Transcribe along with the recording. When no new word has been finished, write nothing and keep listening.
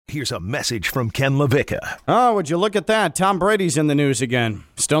Here's a message from Ken LaVicka. Oh, would you look at that? Tom Brady's in the news again.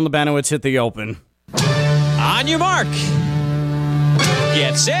 Stone Labanowitz hit the open. On your mark.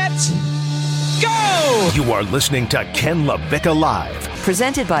 Get set. Go! You are listening to Ken LaVicka Live.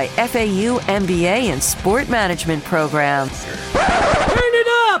 Presented by FAU MBA and Sport Management Program. Turn it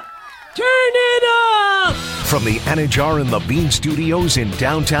up! Turn it up! From the Anajar and Levine Studios in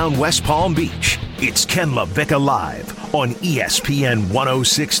downtown West Palm Beach, it's Ken LaVicka Live on ESPN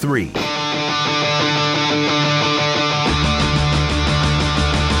 106.3.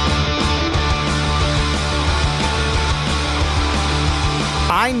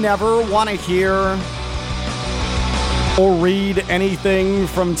 I never want to hear or read anything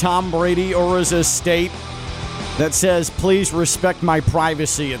from Tom Brady or his estate that says, please respect my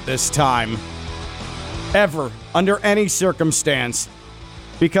privacy at this time. Ever, under any circumstance.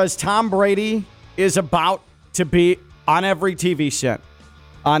 Because Tom Brady is about to be on every TV set,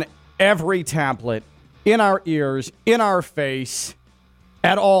 on every tablet, in our ears, in our face,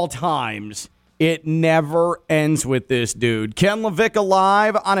 at all times. It never ends with this dude. Ken LaVicka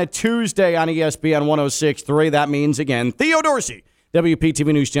Live on a Tuesday on ESPN 106.3. That means, again, Theo Dorsey,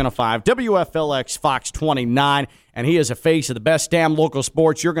 WPTV News Channel 5, WFLX Fox 29, and he is a face of the best damn local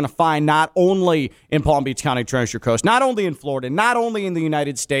sports you're going to find not only in Palm Beach County Treasure Coast, not only in Florida, not only in the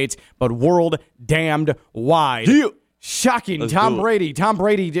United States, but world damned wide. Shocking. Let's Tom Brady.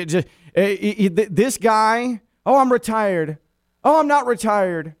 This guy, oh, I'm retired. Oh, I'm not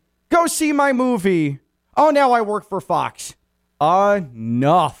retired. Go see my movie. Oh, now I work for Fox.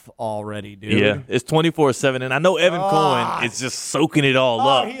 Enough already, dude. Yeah, it's 24/7, and I know Evan Cohen is just soaking it all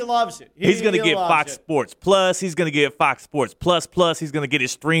up. He loves it. He's going to get Fox Sports Plus. He's going to get Fox Sports Plus. He's going to get it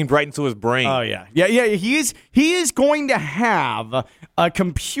streamed right into his brain. Oh, yeah. Yeah. He is going to have a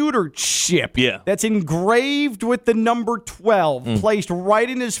computer chip that's engraved with the number 12 placed right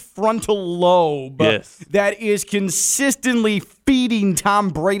in his frontal lobe that is consistently feeding Tom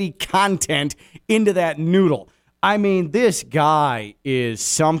Brady content into that noodle. I mean, this guy is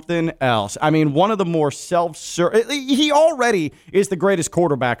something else. I mean, one of the more he already is the greatest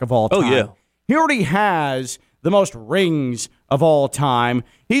quarterback of all time. Oh, yeah. He already has the most rings of all time.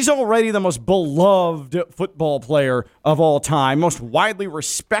 He's already the most beloved football player of all time, most widely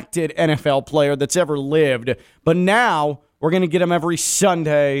respected NFL player that's ever lived. But now we're going to get him every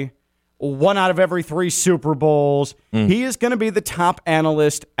Sunday, 1 out of every 3 Super Bowls. He is going to be the top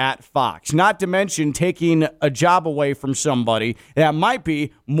analyst at Fox, not to mention taking a job away from somebody that might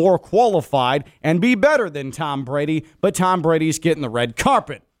be more qualified and be better than Tom Brady, but Tom Brady's getting the red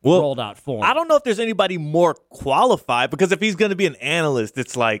carpet rolled out for him. I don't know if there's anybody more qualified, because if he's going to be an analyst,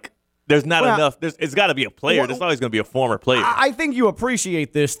 it's like there's not enough. It's got to be a player. There's always going to be a former player. I think you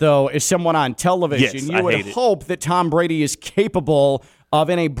appreciate this, though, as someone on television. Yes, you would hope that Tom Brady is capable of,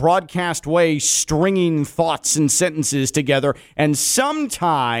 in a broadcast way, stringing thoughts and sentences together. And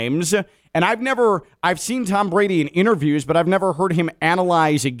sometimes, and I've seen Tom Brady in interviews, but I've never heard him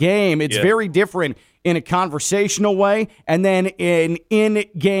analyze a game. It's very different in a conversational way and then in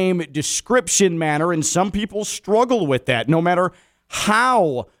in-game description manner. And some people struggle with that, no matter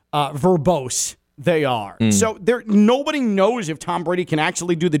how verbose they are. So nobody knows if Tom Brady can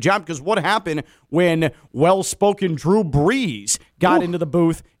actually do the job, because what happened when well-spoken Drew Brees got into the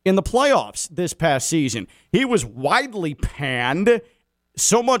booth in the playoffs this past season? He was widely panned,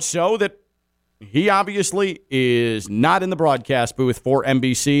 so much so that he obviously is not in the broadcast booth for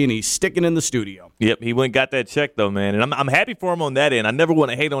NBC, and he's sticking in the studio. Yep, he went and got that check, though, man. And I'm happy for him on that end. I never want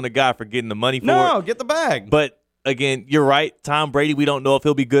to hate on a guy for getting the money for it. No, get the bag. But, again, you're right. Tom Brady, we don't know if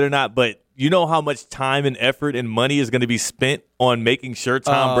he'll be good or not, but you know how much time and effort and money is going to be spent on making sure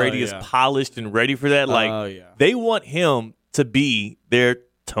Tom Brady is polished and ready for that? They want him to be their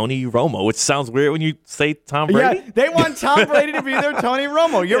Tony Romo, which sounds weird when you say Tom Brady. Yeah, they want Tom Brady to be their Tony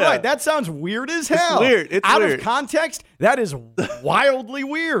Romo. You're right. That sounds weird as hell. It's weird. It's out weird. of context, that is wildly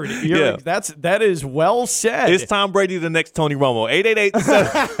weird. That is well said. Is Tom Brady the next Tony Romo?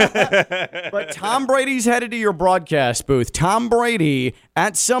 888. But Tom Brady's headed to your broadcast booth. Tom Brady,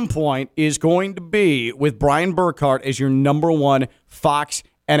 at some point, is going to be with Brian Burkhardt as your number 1 Fox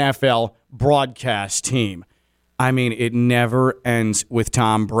NFL broadcast team. I mean, it never ends with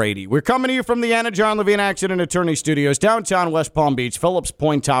Tom Brady. We're coming to you from the Anna John Levine Accident Attorney Studios, downtown West Palm Beach. Phillips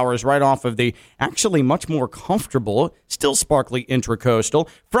Point Towers, right off of the actually much more comfortable, still sparkly Intracoastal.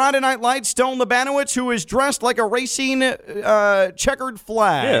 Friday Night Lights, Stone Labanowitz, who is dressed like a racing checkered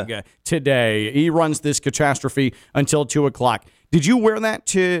flag today. He runs this catastrophe until 2 o'clock. Did you wear that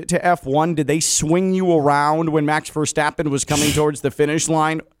to F1? Did they swing you around when Max Verstappen was coming towards the finish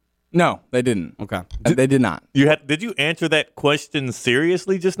line? No, they didn't. Okay. They did not. Did you answer that question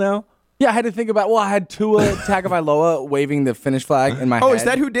seriously just now? Yeah, I had to think about. Well, I had Tua Tagovailoa waving the finish flag in my head. Oh, is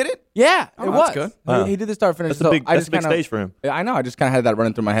that who did it? Yeah, it was. That's good. He did the start finish. That's a big stage for him. I know. I just kind of had that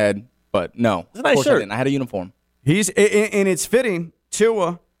running through my head, but no. It's a nice shirt. I had a uniform. And it's fitting,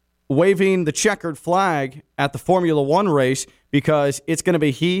 Tua waving the checkered flag at the Formula One race because it's going to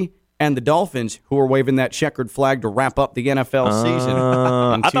be he and the Dolphins who are waving that checkered flag to wrap up the NFL season.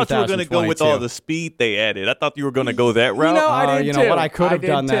 I thought you were going to go with all the speed they added. I thought you were going to go that route. I did you know what? I could have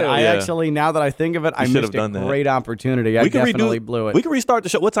done that. I actually, now that I think of it, I missed a great opportunity. I definitely blew it. We can restart the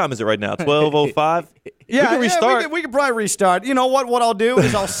show. What time is it right now? 12:05? Yeah, we can restart. We can probably restart. You know what? What I'll do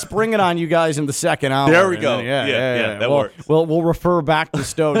is I'll spring it on you guys in the second hour. There we go. Yeah, that works. We'll refer back to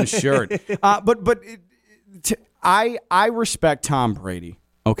Stone's shirt. I respect Tom Brady.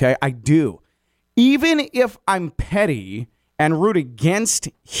 Okay, I do. Even if I'm petty and root against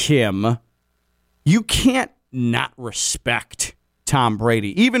him, you can't not respect Tom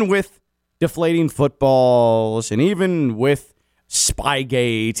Brady, even with deflating footballs and even with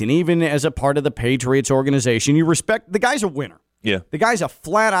Spygate and even as a part of the Patriots organization. You respect the guy's a winner. Yeah. The guy's a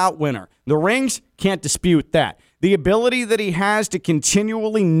flat-out winner. The rings, can't dispute that. The ability that he has to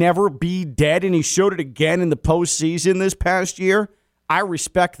continually never be dead, and he showed it again in the postseason this past year, I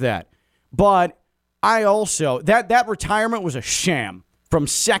respect that. But I also, that retirement was a sham from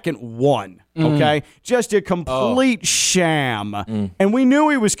second one, okay? Just a complete sham. And we knew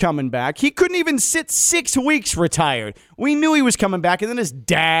he was coming back. He couldn't even sit 6 weeks retired. We knew he was coming back. And then his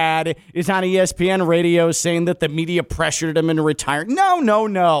dad is on ESPN radio saying that the media pressured him into retire.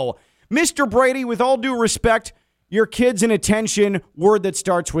 No. Mr. Brady, with all due respect, your kid's an attention word that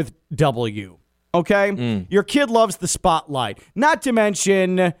starts with W, okay? Your kid loves the spotlight. Not to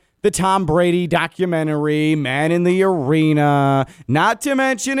mention the Tom Brady documentary, Man in the Arena, not to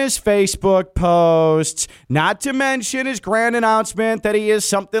mention his Facebook posts, not to mention his grand announcement that he has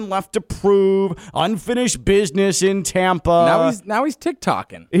something left to prove, unfinished business in Tampa. Now he's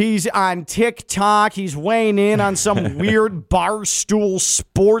TikToking. He's on TikTok. He's weighing in on some weird barstool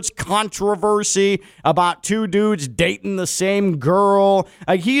sports controversy about two dudes dating the same girl.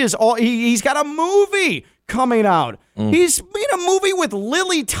 He's got a movie coming out. He's in a movie with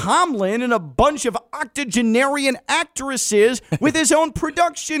Lily Tomlin and a bunch of octogenarian actresses with his own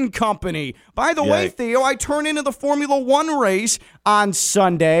production company. By the way, Theo, I turn into the Formula One race on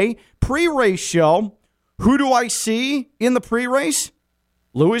Sunday. Pre-race show. Who do I see in the pre-race?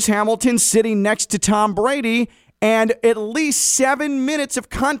 Lewis Hamilton sitting next to Tom Brady, and at least 7 minutes of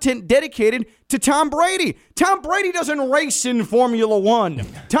content dedicated to Tom Brady. Tom Brady doesn't race in Formula One.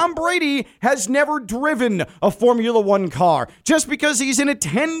 Tom Brady has never driven a Formula One car. Just because he's in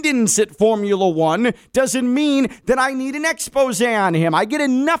attendance at Formula One doesn't mean that I need an expose on him. I get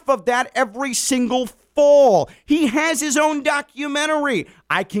enough of that every single fall. He has his own documentary.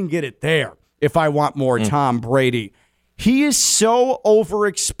 I can get it there if I want more Tom Brady. He is so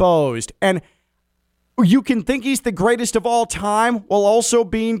overexposed, and you can think he's the greatest of all time while also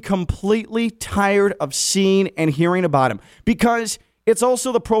being completely tired of seeing and hearing about him, because it's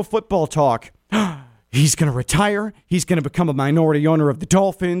also the pro football talk. He's going to retire. He's going to become a minority owner of the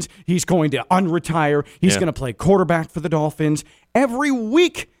Dolphins. He's going to unretire. He's going to play quarterback for the Dolphins. Every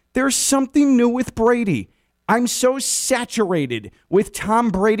week, there's something new with Brady. I'm so saturated with Tom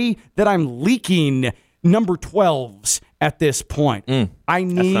Brady that I'm leaking number 12s at this point. I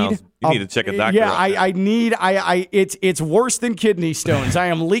need... You need to check a doctor. Yeah, it's worse than kidney stones. I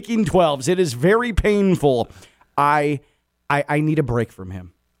am leaking 12s. It is very painful. I need a break from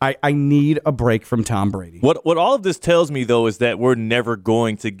him. I need a break from Tom Brady. What all of this tells me, though, is that we're never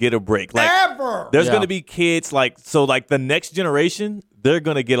going to get a break. Ever! There's going to be kids the next generation, they're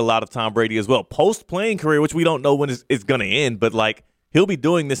going to get a lot of Tom Brady as well. Post-playing career, which we don't know when it's going to end, but he'll be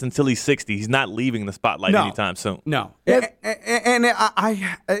doing this until he's 60. He's not leaving the spotlight anytime soon. No. And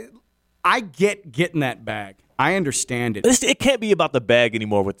I get getting that bag. I understand it. It can't be about the bag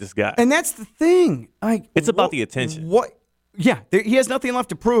anymore with this guy. And that's the thing. It's about the attention. What? Yeah, he has nothing left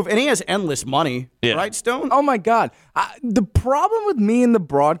to prove, and he has endless money. Yeah. Right, Stone? Oh, my God. The problem with me and the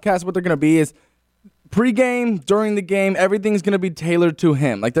broadcast, what they're going to be is pregame, during the game, everything's going to be tailored to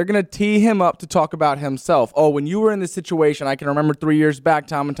him. They're going to tee him up to talk about himself. Oh, when you were in this situation, I can remember 3 years back,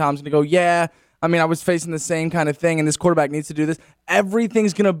 Tom's going to go, yeah, I was facing the same kind of thing, and this quarterback needs to do this.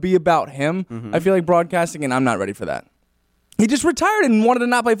 Everything's going to be about him. I feel like broadcasting, and I'm not ready for that. He just retired and wanted to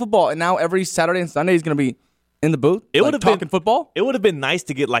not play football, and now every Saturday and Sunday he's going to be in the booth talking football. It would have been nice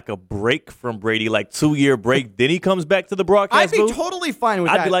to get a break from Brady, 2-year break. Then he comes back to the broadcast booth. I'd be totally fine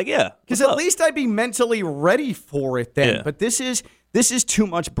with that. I'd be like, yeah. Because at least I'd be mentally ready for it then. Yeah. But this is this is too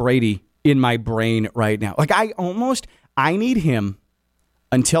much Brady in my brain right now. Like, I need him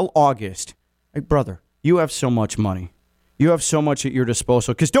until August. Like, brother, you have so much money. You have so much at your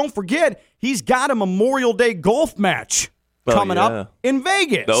disposal. Because don't forget, he's got a Memorial Day golf match coming up in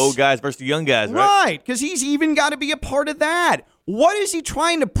Vegas. The old guys versus the young guys, right? Right, because he's even got to be a part of that. What is he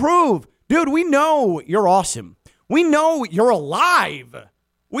trying to prove? Dude, we know you're awesome. We know you're alive.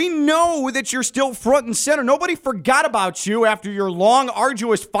 We know that you're still front and center. Nobody forgot about you after your long,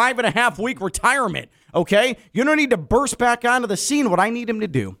 arduous 5.5-week retirement, okay? You don't need to burst back onto the scene. What I need him to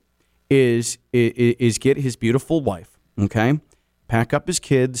do is get his beautiful wife, okay? Pack up his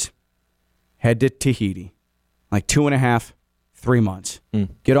kids, head to Tahiti, like 2.5, 3 months.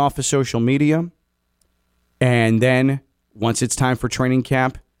 Get off of social media, and then once it's time for training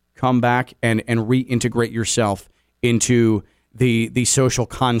camp, come back and reintegrate yourself into the social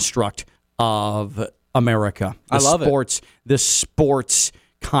construct of America. I love it. The sports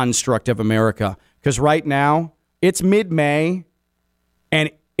construct of America. Because right now, it's mid-May,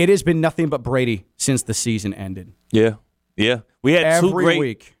 and it has been nothing but Brady since the season ended. Yeah. We had every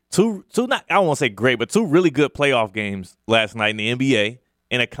week. Two not, I won't say great, but two really good playoff games last night in the NBA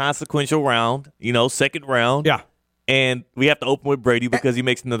in a consequential round, second round. Yeah. And we have to open with Brady because he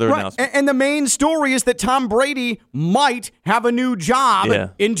makes another announcement. And the main story is that Tom Brady might have a new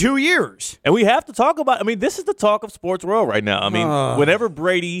job in 2 years. And we have to talk about, this is the talk of sports world right now. Whenever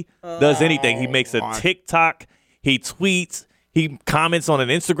Brady does anything, he makes a TikTok, he tweets, he comments on an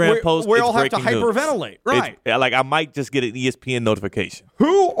Instagram post. We all have to hyperventilate. Right. I might just get an ESPN notification.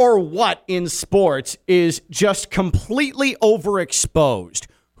 Who or what in sports is just completely overexposed?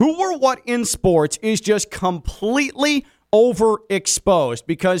 Who or what in sports is just completely overexposed?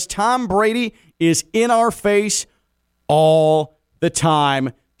 Because Tom Brady is in our face all the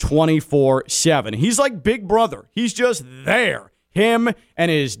time, 24/7. He's like Big Brother. He's just there. Him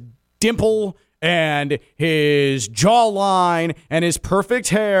and his dimple and his jawline and his perfect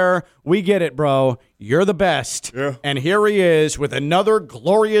hair. We get it, bro. You're the best. Yeah. And here he is with another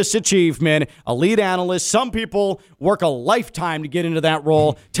glorious achievement, a lead analyst. Some people work a lifetime to get into that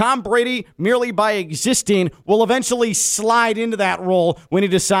role. Tom Brady, merely by existing, will eventually slide into that role when he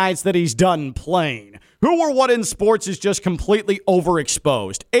decides that he's done playing. Who or what in sports is just completely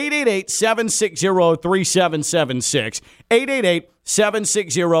overexposed? 888-760-3776.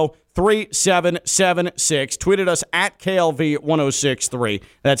 888-760-3776. Tweeted us at KLV1063.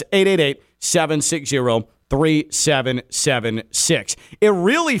 That's 888-760-3776. It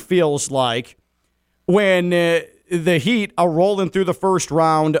really feels like when the Heat are rolling through the first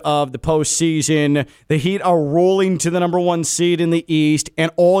round of the postseason, the Heat are rolling to the number 1 seed in the East,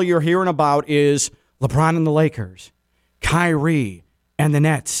 and all you're hearing about is LeBron and the Lakers, Kyrie and the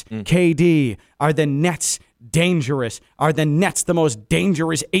Nets, KD. Are the Nets dangerous? Are the Nets the most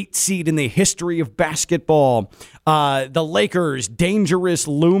dangerous 8 seed in the history of basketball? The Lakers, dangerous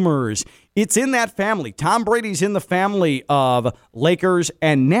loomers. It's in that family. Tom Brady's in the family of Lakers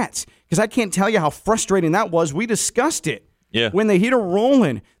and Nets. Because I can't tell you how frustrating that was. We discussed it. Yeah. When the Heat are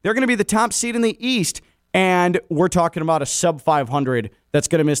rolling, they're going to be the top seed in the East. And we're talking about a sub 500 that's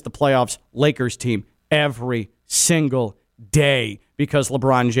going to miss the playoffs Lakers team every single day because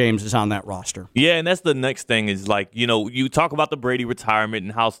LeBron James is on that roster. Yeah, and that's the next thing is you talk about the Brady retirement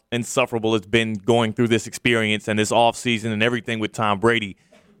and how insufferable it's been going through this experience and this offseason and everything with Tom Brady.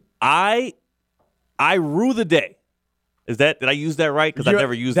 I rue the day. Did I use that right? Because I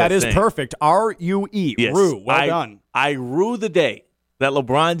never used that is saying. Perfect. R-U-E. Yes. Rue. Well done. I rue the day that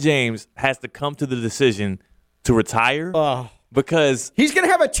LeBron James has to come to the decision to retire because he's going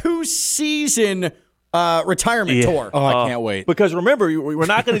to have a 2-season retirement tour. Oh, I can't wait. Because remember, we're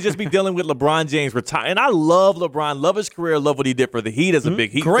not going to just be dealing with LeBron James retire. And I love LeBron, love his career, love what he did for the Heat as a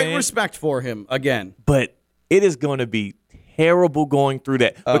big Heat Great fan. respect for him again. But it is going to be terrible going through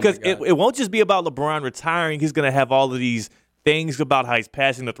that because it won't just be about LeBron retiring. He's going to have all of these things about how he's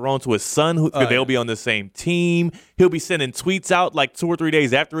passing the throne to his son. They'll be on the same team. He'll be sending tweets out like 2 or 3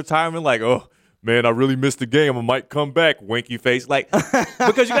 days after retirement like, oh, man, I really missed the game. I might come back, winky face.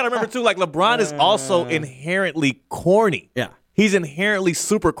 Because you got to remember, too, LeBron is also inherently corny. Yeah. He's inherently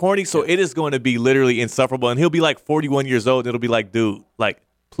super corny, so it is going to be literally insufferable. And he'll be 41 years old, and it'll be dude,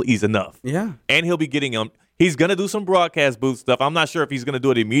 please, enough. Yeah. And he'll be getting he's going to do some broadcast booth stuff. I'm not sure if he's going to do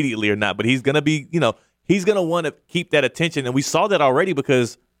it immediately or not, but he's going to be, he's going to want to keep that attention. And we saw that already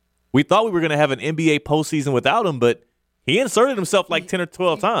because we thought we were going to have an NBA postseason without him, but he inserted himself 10 or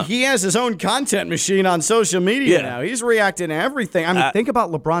 12 times. He has his own content machine on social media now. He's reacting to everything. Think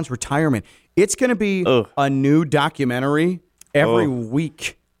about LeBron's retirement. It's going to be a new documentary every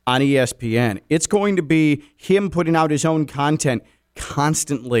week on ESPN. It's going to be him putting out his own content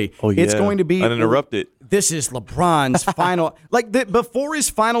constantly. Oh, yeah. It's going to be uninterrupted. This is LeBron's final, before his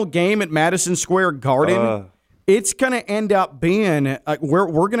final game at Madison Square Garden. It's going to end up being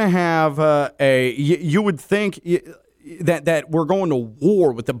we're going to have you would think that we're going to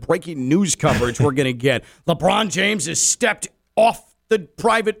war with the breaking news coverage we're going to get. LeBron James has stepped off the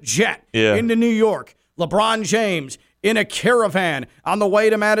private jet into New York. LeBron James in a caravan on the way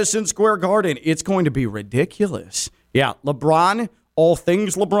to Madison Square Garden. It's going to be ridiculous. Yeah, LeBron, all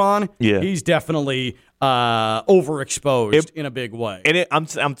things LeBron, he's definitely overexposed in a big way. And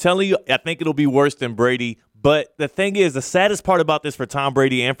I'm telling you, I think it'll be worse than Brady. But the thing is, the saddest part about this for Tom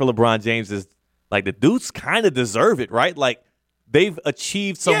Brady and for LeBron James is, like, the dudes kind of deserve it, right? Like, they've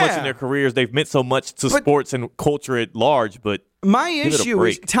achieved so much in their careers. They've meant so much to sports and culture at large. But my issue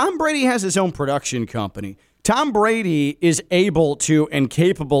is Tom Brady has his own production company. Tom Brady is able to and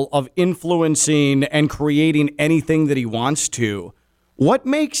capable of influencing and creating anything that he wants to. What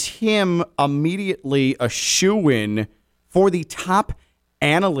makes him immediately a shoo-in for the top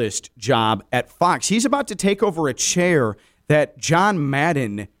analyst job at Fox? He's about to take over a chair that John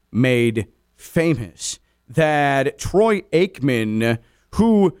Madden made famous, that Troy Aikman,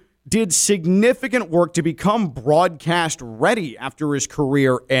 who did significant work to become broadcast ready after his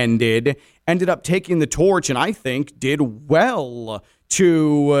career ended up taking the torch, and I think did well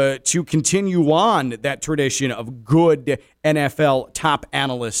to continue on that tradition of good NFL top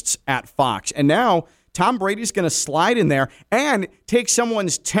analysts at Fox. And now Tom Brady's going to slide in there and take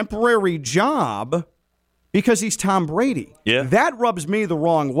someone's temporary job because he's Tom Brady. Yeah. That rubs me the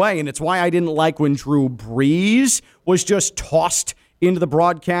wrong way, and it's why I didn't like when Drew Brees was just tossed into the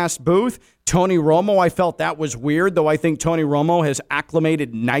broadcast booth. Tony Romo, I felt that was weird, though I think Tony Romo has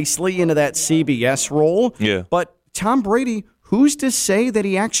acclimated nicely into that CBS role. Yeah. But Tom Brady, who's to say that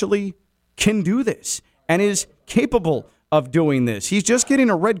he actually can do this and is capable of doing this? He's just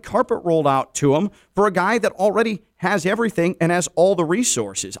getting a red carpet rolled out to him for a guy that already has everything and has all the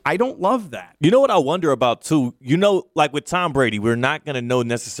resources. I don't love that. You know what I wonder about, too? You know, like with Tom Brady, we're not going to know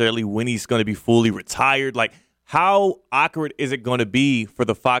necessarily when he's going to be fully retired. Like, how awkward is it going to be for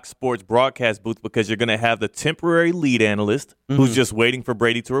the Fox Sports broadcast booth, because you're going to have the temporary lead analyst who's just waiting for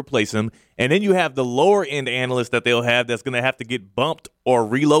Brady to replace him, and then you have the lower-end analyst that they'll have that's going to have to get bumped or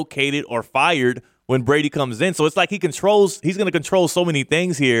relocated or fired when Brady comes in. So it's like he's going to control so many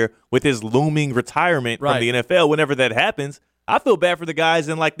things here with his looming retirement from the NFL. Whenever that happens, I feel bad for the guys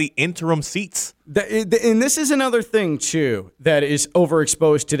in, like, the interim seats. And this is another thing, too, that is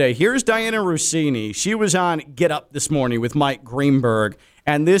overexposed today. Here's Diana Rossini. She was on Get Up this morning with Mike Greenberg,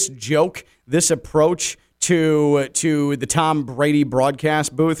 and this joke, this approach to the Tom Brady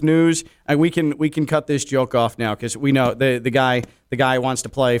broadcast booth news, and we can cut this joke off now because we know the guy wants to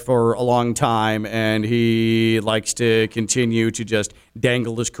play for a long time, and he likes to continue to just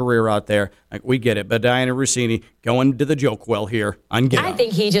dangle his career out there. Like, we get it. But Diana Rossini going to the joke well here on Get Up. I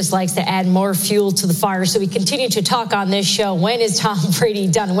think he just likes to add more fuel to the fire. So we continue to talk on this show. When is Tom Brady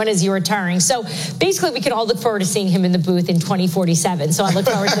done? When is he retiring? So basically, we can all look forward to seeing him in the booth in 2047. So I look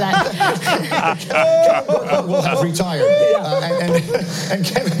forward to that. Will have retired. And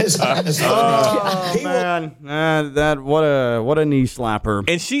Kevin is honest. What a knee slapper.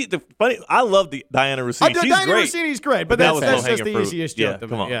 And I love Diana Rossini. She's Diana great. Rossini's great, but that's just the easiest joke. Yeah,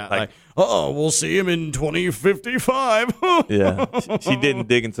 come on. Yeah, we'll see him in 2055. Yeah, she didn't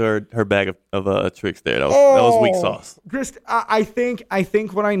dig into her bag of tricks there. That was weak sauce. Just, I think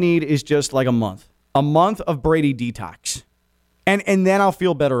what I need is just like a month of Brady detox, and then I'll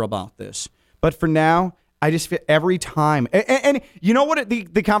feel better about this. But for now, I just feel every time. And you know what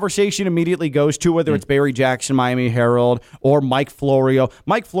the conversation immediately goes to, whether it's Barry Jackson, Miami Herald, or Mike Florio.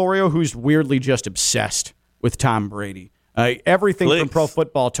 Mike Florio, who's weirdly just obsessed with Tom Brady. Everything clicks. From Pro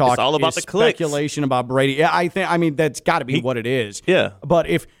Football Talk it's all about is the clicks. Speculation about Brady. Yeah, I mean, that's got to be what it is. Yeah. But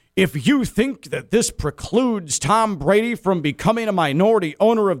if you think that this precludes Tom Brady from becoming a minority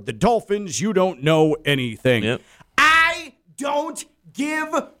owner of the Dolphins, you don't know anything. Yep. I don't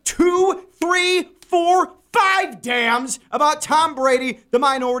give 2, 3, 4, 5 dams about Tom Brady, the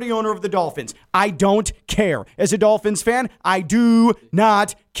minority owner of the Dolphins. I don't care. As a Dolphins fan, I do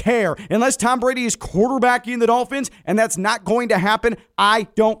not care. Unless Tom Brady is quarterbacking the Dolphins, and that's not going to happen, I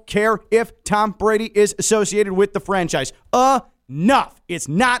don't care if Tom Brady is associated with the franchise. Enough. It's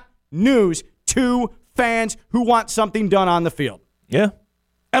not news to fans who want something done on the field. Yeah.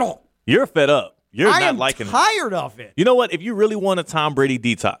 At all. You're fed up. I am tired of it. You know what? If you really want a Tom Brady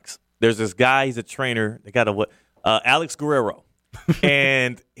detox, there's this guy, he's a trainer. They got Alex Guerrero.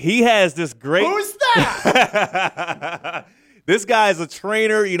 And he has this great... Who's that? This guy is a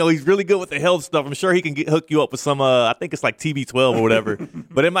trainer. He's really good with the health stuff. I'm sure he can hook you up with some, I think it's like TB12 or whatever.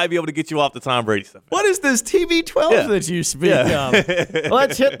 But it might be able to get you off the Tom Brady stuff. What is this TB12 that you speak of?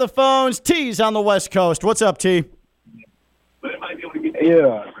 Let's hit the phones. T's on the West Coast. What's up, T?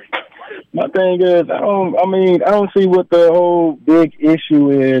 Yeah. My thing is, I don't see what the whole big issue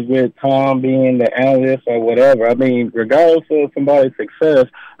is with Tom being the analyst or whatever. I mean, regardless of somebody's success,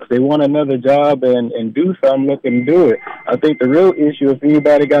 if they want another job and do something, let them do it. I think the real issue, if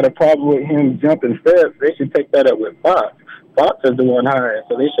anybody got a problem with him jumping steps, they should take that up with Fox. Fox is the one hiring,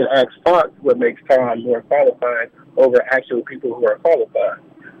 so they should ask Fox what makes Tom more qualified over actual people who are qualified.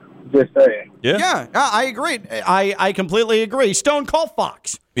 Just saying. Yeah, I agree. I completely agree. Stone, call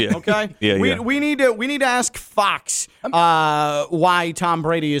Fox. Yeah. Okay. We need to ask Fox why Tom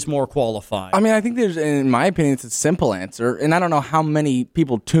Brady is more qualified. I mean, I think in my opinion, it's a simple answer, and I don't know how many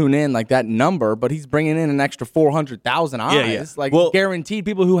people tune in like that number, but he's bringing in an extra 400,000 eyes, guaranteed.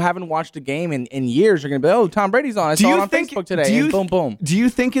 People who haven't watched a game in years are going to be, oh, Tom Brady's on. I saw it on Facebook today. And boom, boom. Do you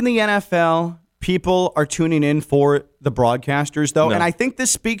think in the NFL people are tuning in for the broadcasters, though? No. And I think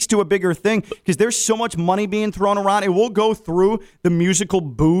this speaks to a bigger thing because there's so much money being thrown around. And we'll go through the musical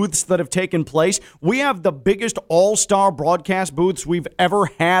booths that have taken place. We have the biggest all-star broadcast booths we've ever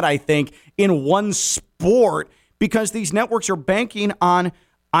had, I think, in one sport because these networks are banking on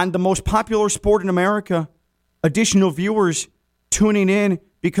the most popular sport in America, additional viewers tuning in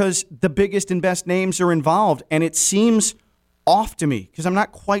because the biggest and best names are involved. And it seems off to me because I'm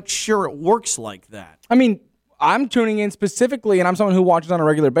not quite sure it works like that. I mean, I'm tuning in specifically, and I'm someone who watches on a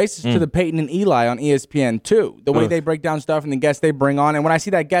regular basis, to the Peyton and Eli on ESPN2. The way they break down stuff and the guests they bring on. And when I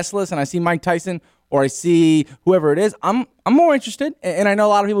see that guest list and I see Mike Tyson or I see whoever it is, I'm more interested. And I know a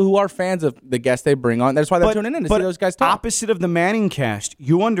lot of people who are fans of the guests they bring on. That's why they're tuning in to see those guys talk. Opposite of the Manning cast,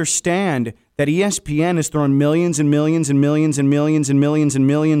 you understand that ESPN has thrown millions and millions and millions and millions and millions and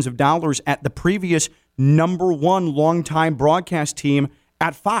millions of dollars at the previous number one longtime broadcast team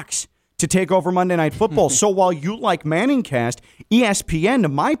at Fox to take over Monday Night Football. So while you like Manningcast, ESPN, to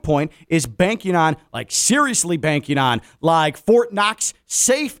my point, is banking on, seriously banking on, Fort Knox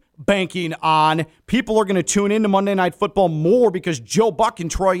safe banking on. People are going to tune into Monday Night Football more because Joe Buck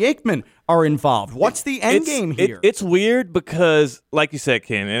and Troy Aikman are involved. What's the end game here? It's weird because, like you said,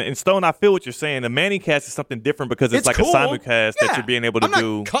 Ken, and Stone, I feel what you're saying. The Manningcast is something different because it's like cool. a simulcast that you're being able to do.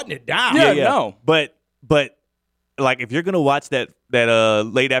 I'm not cutting it down. No. But if you're gonna watch that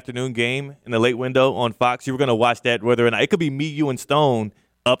late afternoon game in the late window on Fox, you're gonna watch that whether or not it could be me, you, and Stone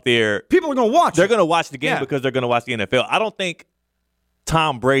up there. People are gonna watch. They're gonna watch the game because they're gonna watch the NFL. I don't think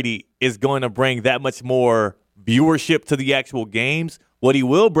Tom Brady is going to bring that much more viewership to the actual games. What he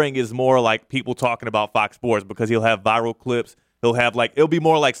will bring is more people talking about Fox Sports because he'll have viral clips. He'll have it'll be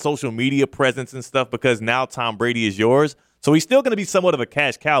more like social media presence and stuff because now Tom Brady is yours. So he's still gonna be somewhat of a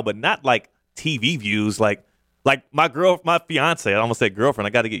cash cow, but not TV views like my fiance. I almost said girlfriend.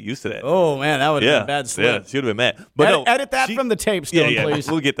 I got to get used to that. Oh man, that would have been a bad slip. Yeah, she would have been mad. But edit that from the tape, Stone,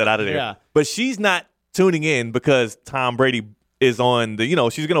 please. We'll get that out of there. Yeah. But she's not tuning in because Tom Brady is on the.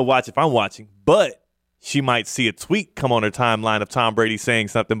 She's gonna watch if I'm watching, but she might see a tweet come on her timeline of Tom Brady saying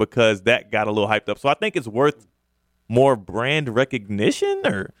something because that got a little hyped up. So I think it's worth more brand recognition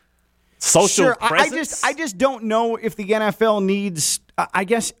or social presence. I just don't know if the NFL needs. I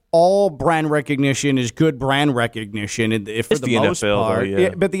guess all brand recognition is good brand recognition for the most NFL, part. though,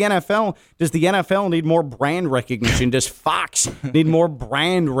 But the NFL, does the NFL need more brand recognition? Does Fox need more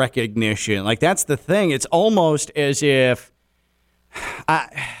brand recognition? That's the thing. It's almost as if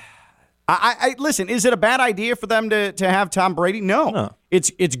I listen, is it a bad idea for them to have Tom Brady? No.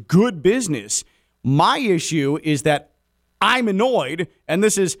 It's good business. My issue is that I'm annoyed, and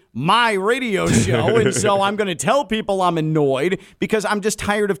this is my radio show, and so I'm going to tell people I'm annoyed because I'm just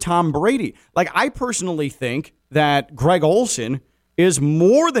tired of Tom Brady. I personally think that Greg Olson is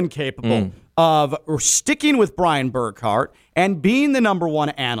more than capable of sticking with Brian Burkhardt and being the number one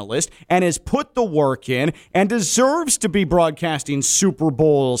analyst and has put the work in and deserves to be broadcasting Super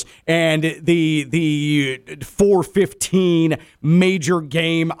Bowls and the 4:15 major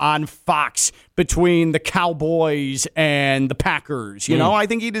game on Fox between the Cowboys and the Packers. I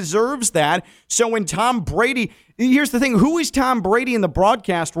think he deserves that. So when Tom Brady, here's the thing, who is Tom Brady in the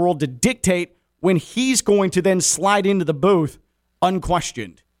broadcast world to dictate when he's going to then slide into the booth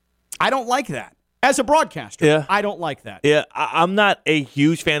unquestioned? I don't like that. As a broadcaster, I don't like that. Yeah, I'm not a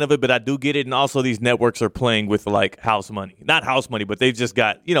huge fan of it, but I do get it. And also these networks are playing with house money. Not house money, but they've just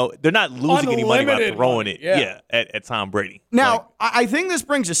got, they're not losing any money by throwing it at Tom Brady. Now, I think this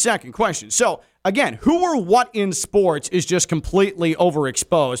brings a second question. So, again, who or what in sports is just completely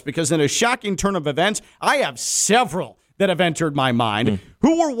overexposed? Because in a shocking turn of events, I have several that have entered my mind.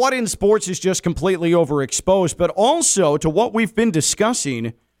 Who or what in sports is just completely overexposed? But also, to what we've been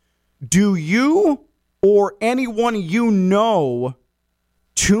discussing, do you or anyone you know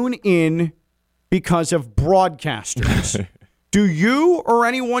tune in because of broadcasters? Do you or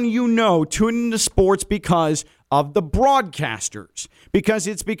anyone you know tune into sports because of the broadcasters? Because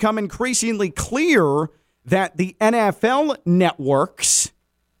it's become increasingly clear that the NFL networks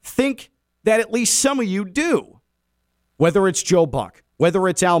think that at least some of you do. Whether it's Joe Buck, whether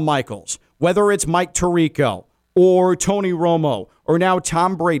it's Al Michaels, whether it's Mike Tirico or Tony Romo or now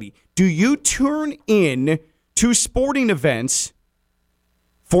Tom Brady, do you tune in to sporting events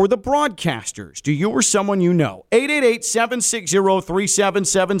for the broadcasters? Do you or someone you know?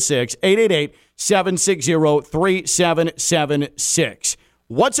 888-760-3776, 888-760-3776.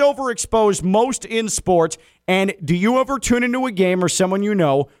 What's overexposed most in sports, and do you ever tune into a game or someone you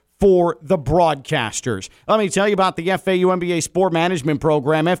know for the broadcasters? Let me tell you about the FAU MBA Sport Management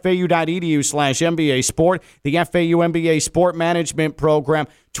Program, FAU.edu/MBA Sport, the FAU MBA Sport Management Program.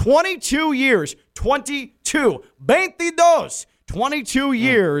 22 years, 22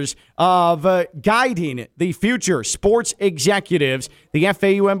 years of guiding the future sports executives. The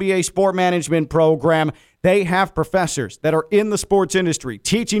FAU MBA Sport Management Program, they have professors that are in the sports industry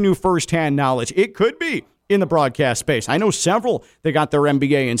teaching you firsthand knowledge. It could be in the broadcast space. I know several that got their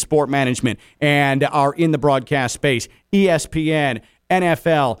MBA in sport management and are in the broadcast space. ESPN,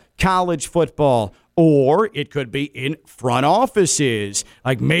 NFL, college football, or it could be in front offices,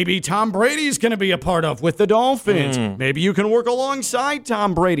 like maybe Tom Brady's going to be a part of with the Dolphins. Maybe you can work alongside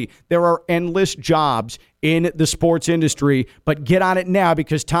Tom Brady. There are endless jobs in the sports industry, but get on it now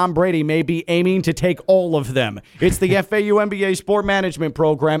because Tom Brady may be aiming to take all of them. It's the FAU MBA Sport Management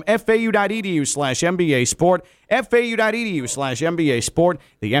Program, FAU.edu/MBA Sport, FAU.edu/MBA Sport,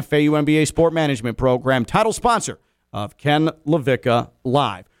 the FAU MBA Sport Management Program, title sponsor of Ken LaVicka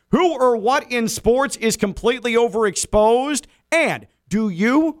Live. Who or what in sports is completely overexposed? And do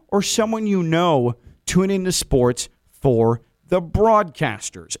you or someone you know tune into sports for the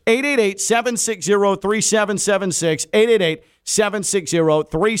broadcasters? 888-760-3776,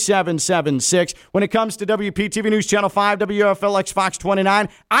 888-760-3776. When it comes to WPTV News Channel 5, WFLX Fox 29,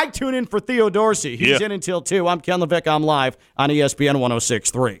 I tune in for Theo Dorsey. He's in until 2. I'm Ken LaVicka. I'm live on ESPN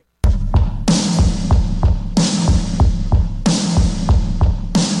 106.3.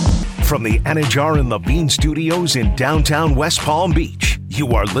 From the Anajar and Levine Studios in downtown West Palm Beach,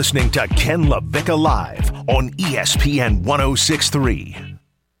 you are listening to Ken LaVicka Live on ESPN 106.3.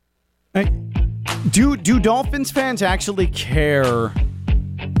 Do Dolphins fans actually care,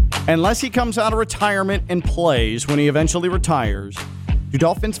 unless he comes out of retirement and plays when he eventually retires, do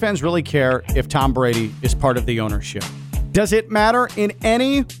Dolphins fans really care if Tom Brady is part of the ownership? Does it matter in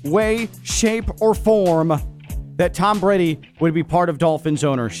any way, shape, or form that Tom Brady would be part of Dolphins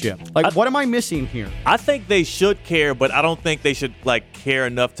ownership? Like, what am I missing here? I think they should care, but I don't think they should care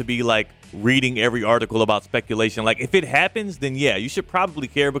enough to be reading every article about speculation. If it happens, then yeah, you should probably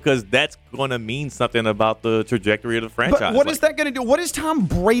care because that's going to mean something about the trajectory of the franchise. But what is that going to do? What is Tom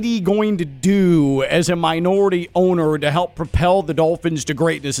Brady going to do as a minority owner to help propel the Dolphins to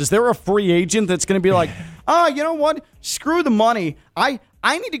greatness? Is there a free agent that's going to be like, you know what? Screw the money.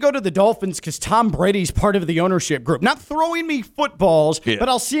 I need to go to the Dolphins because Tom Brady's part of the ownership group. Not throwing me footballs, but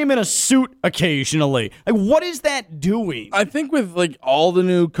I'll see him in a suit occasionally. What is that doing? I think with all the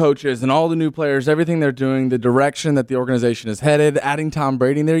new coaches and all the new players, everything they're doing, the direction that the organization is headed, adding Tom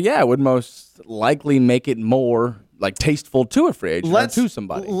Brady in there, it would most likely make it more tasteful to a free agent or to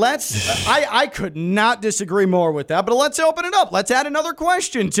somebody. I could not disagree more with that, but let's open it up. Let's add another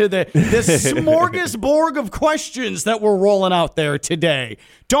question to this smorgasbord of questions that we're rolling out there today.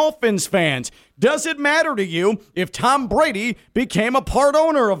 Dolphins fans, does it matter to you if Tom Brady became a part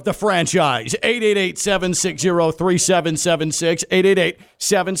owner of the franchise? 888-760-3776,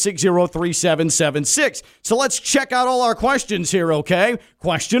 888-760-3776. So let's check out all our questions here, okay?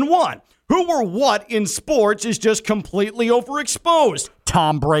 Question 1. Who or what in sports is just completely overexposed?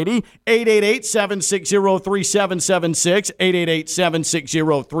 Tom Brady, 888-760-3776,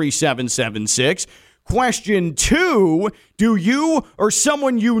 888-760-3776. Question 2, do you or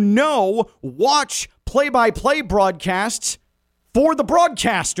someone you know watch play-by-play broadcasts for the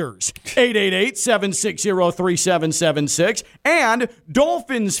broadcasters? 888-760-3776. And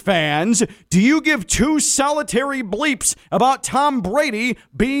Dolphins fans, do you give two solitary bleeps about Tom Brady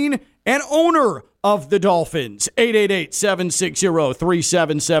being an owner of the Dolphins.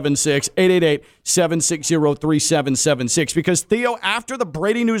 888-760-3776. 888-760-3776. Because, Theo, after the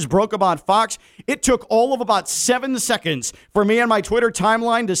Brady news broke about Fox, it took all of about 7 seconds for me on my Twitter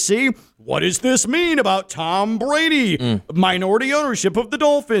timeline to see, what does this mean about Tom Brady? Minority ownership of the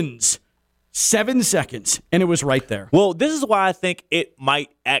Dolphins. 7 seconds, and it was right there. Well, this is why I think it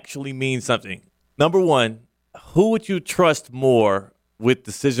might actually mean something. Number one, who would you trust more with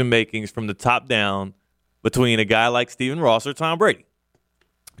decision-makings from the top down between a guy like Stephen Ross or Tom Brady?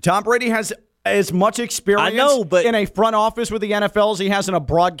 Tom Brady has as much experience in a front office with the NFL as he has in a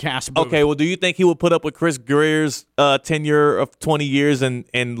broadcast booth. Okay, well, do you think he would put up with Chris Greer's tenure of 20 years and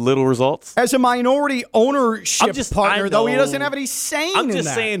little results? As a minority ownership partner, though, he doesn't have any saying I'm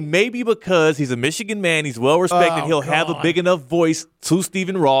just saying maybe because he's a Michigan man, he's well-respected, he'll have a big enough voice to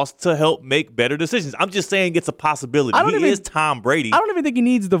Stephen Ross to help make better decisions. I'm just saying it's a possibility. He is Tom Brady. I don't even think he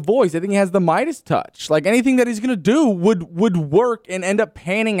needs the voice. I think he has the Midas touch. Like, anything that he's going to do would work and end up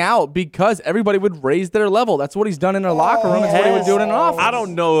panning out because everybody would raise their level. That's what he's done in a locker room. That's what he would do in an office. I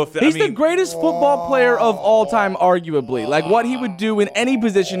don't know if he's the greatest football player of all time, arguably. Like, what he would do in any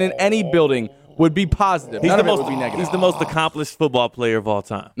position in any building would be positive. None of it would be negative. He's the most accomplished football player of all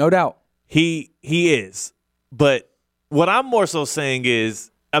time. No doubt. He is. But what I'm more so saying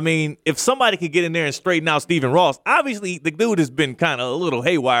is, I mean, if somebody could get in there and straighten out Stephen Ross, obviously the dude has been kind of a little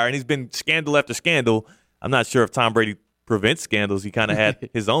haywire and he's been scandal after scandal. I'm not sure if Tom Brady prevents scandals. He kind of had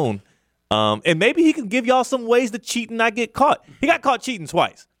his own. And maybe he can give y'all some ways to cheat and not get caught. He got caught cheating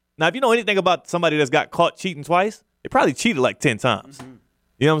twice. Now, if you know anything about somebody that's got caught cheating twice, they probably cheated like 10 times. Mm-hmm.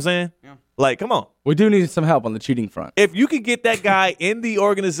 You know what I'm saying? Yeah. Like, come on. We do need some help on the cheating front. If you could get that guy in the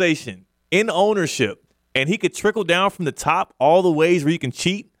organization, in ownership, and he could trickle down from the top all the ways where you can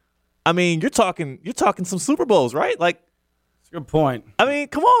cheat, I mean, you're talking some Super Bowls, right? Like, good point. I mean,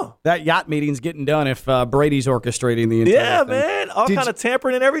 come on. That yacht meeting's getting done if Brady's orchestrating the entire thing. Man. All kind of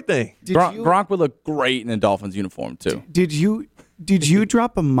tampering and everything. Gronk would look great in a Dolphins uniform, too. Did you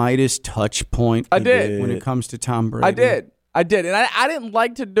drop a Midas touch point? I did. When it comes to Tom Brady? I did. And I didn't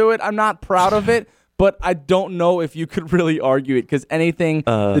like to do it. I'm not proud of it. But I don't know if you could really argue it because anywhere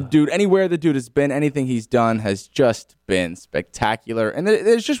the dude has been, anything he's done has just been spectacular. And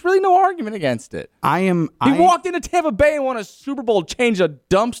there's just really no argument against it. He walked into Tampa Bay and won a Super Bowl, changed a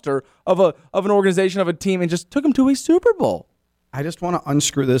dumpster of an organization, of a team, and just took him to a Super Bowl. I just want to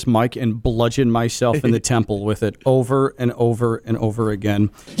unscrew this mic and bludgeon myself in the temple with it over and over and over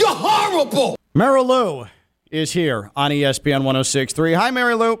again. You're horrible! Mary Lou is here on ESPN 106.3. Hi,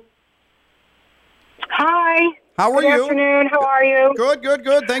 Mary Lou. Hi. How are you? Good afternoon. How are you? Good.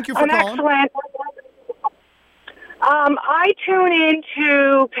 Thank you for calling. Excellent. I tune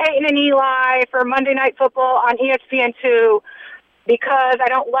into Peyton and Eli for Monday Night Football on ESPN2 because I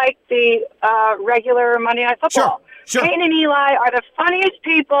don't like the regular Monday Night Football. Sure. Peyton and Eli are the funniest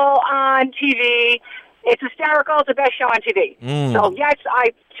people on TV. It's hysterical. It's the best show on TV. So, yes,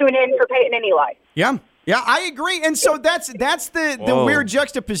 I tune in for Peyton and Eli. Yeah, I agree. And so that's the weird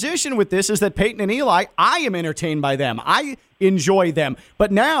juxtaposition with this is that Peyton and Eli, I am entertained by them. I enjoy them.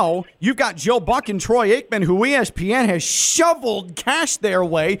 But now you've got Joe Buck and Troy Aikman, who ESPN has shoveled cash their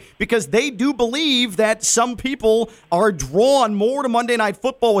way because they do believe that some people are drawn more to Monday Night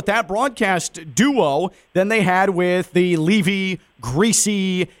Football with that broadcast duo than they had with the Levy,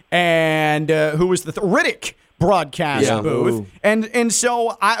 Greasy, and who was the Riddick broadcast booth. And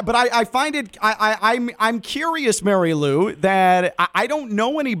so I find it I'm curious, Mary Lou, that I don't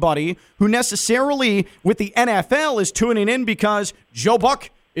know anybody who necessarily with the NFL is tuning in because Joe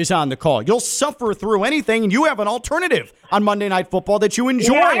Buck is on the call. You'll suffer through anything and you have an alternative on Monday Night Football that you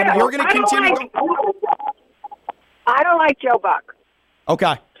enjoy and we're going to continue. I don't like Joe Buck.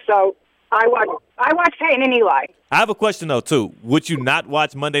 Okay. So I watch Peyton and Eli. I have a question, though, too. Would you not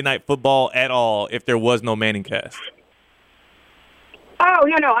watch Monday Night Football at all if there was no Manning cast? Oh,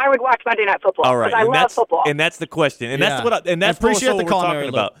 I would watch Monday Night Football. All right. I love football. And that's the question. And that's what I appreciate the call, we're talking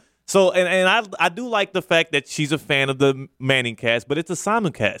about. So, and I do like the fact that she's a fan of the Manning cast, but it's a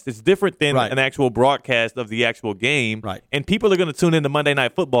simulcast. It's different than an actual broadcast of the actual game. Right. And people are going to tune into Monday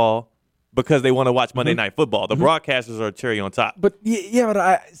Night Football because they want to watch Monday Night Football. The broadcasters are a cherry on top. But but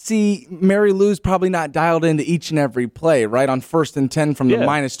I see Mary Lou's probably not dialed into each and every play, right? On 1st and 10 from the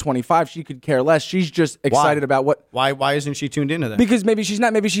minus 25, she could care less. She's just excited about what. Why isn't she tuned into that? Because maybe she's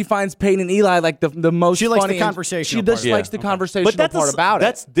not. Maybe she finds Peyton and Eli like the most. She likes funny the conversation. She just likes the conversational part about it.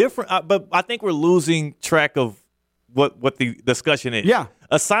 That's different. But I think we're losing track of what the discussion is. Yeah,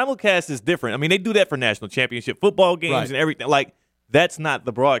 a simulcast is different. I mean, they do that for national championship football games and everything. Like. That's not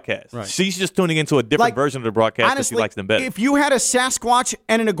the broadcast. Right. She's just tuning into a different version of the broadcast honestly, because she likes them better. If you had a Sasquatch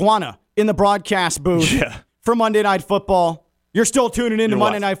and an iguana in the broadcast booth for Monday Night Football. You're still tuning into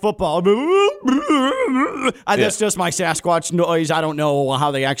Monday Night Football. That's just my Sasquatch noise. I don't know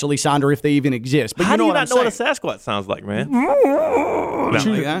how they actually sound or if they even exist. But how do you not know what a saying. Sasquatch sounds like, man?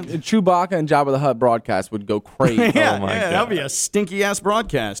 Chewbacca and Jabba the Hutt broadcast would go crazy. Oh my God. That would be a stinky-ass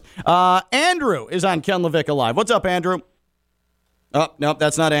broadcast. Andrew is on Ken LaVicka Live. What's up, Andrew? Oh, nope,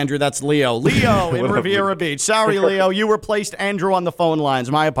 that's not Andrew. That's Leo. Leo in Riviera Beach. Sorry, Leo. You replaced Andrew on the phone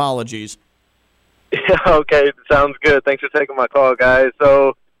lines. My apologies. Okay, sounds good. Thanks for taking my call, guys.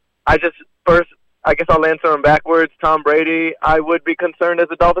 So I guess I'll answer them backwards. Tom Brady, I would be concerned as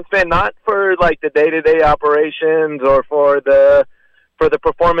a Dolphins fan, not for like the day-to-day operations or for the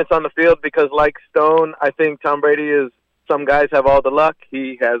performance on the field, because like Stone, I think Tom Brady is, some guys have all the luck.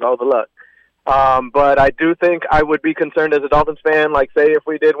 He has all the luck. But I do think I would be concerned as a Dolphins fan, like say if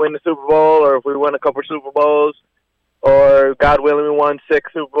we did win the Super Bowl or if we won a couple Super Bowls or God willing we won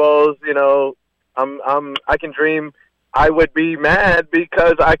 6 Super Bowls, you know, I can dream. I would be mad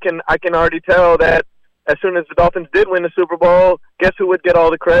because I can already tell that as soon as the Dolphins did win the Super Bowl, guess who would get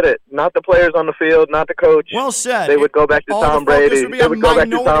all the credit? Not the players on the field, not the coach. Well said. They would go back to Tom Brady. They would go back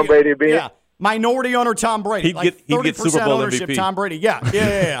to Tom Brady being minority owner Tom Brady. He'd get Super Bowl ownership MVP. Tom Brady.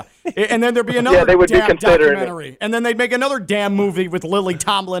 Yeah. And then there'd be another they would damn be documentary. it. And then they'd make another damn movie with Lily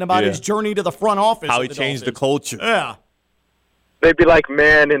Tomlin about his journey to the front office. How he changed the culture. Yeah. They'd be like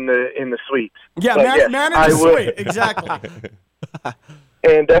Man in the Suite. Yeah, but Man in the Suite. Exactly.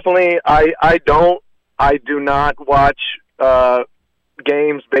 And definitely, I do not watch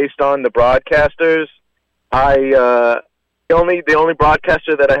games based on the broadcasters. The only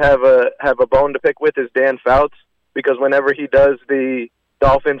broadcaster that I have a bone to pick with is Dan Fouts, because whenever he does the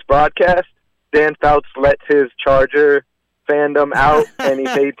Dolphins broadcast, Dan Fouts lets his Charger fandom out, and he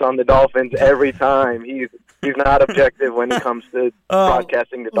hates on the Dolphins every time. He's not objective when it comes to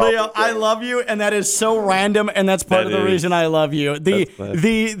broadcasting the Dolphins. Leo, I love you, and that is so random, and that's part of the reason I love you. The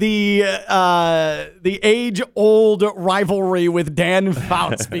age-old rivalry with Dan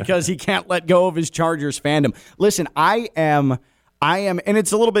Fouts because he can't let go of his Chargers fandom. Listen, I am, and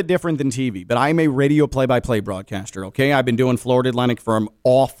it's a little bit different than TV, but I'm a radio play-by-play broadcaster, okay? I've been doing Florida Atlantic for an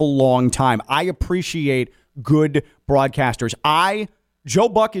awful long time. I appreciate good broadcasters. Joe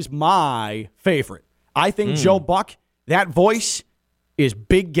Buck is my favorite. I think Joe Buck, that voice is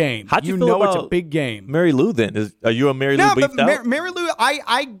big game. How'd you feel about it's a big game. Mary Lou then? Are you a Mary Lou beefed out? Mary Lou,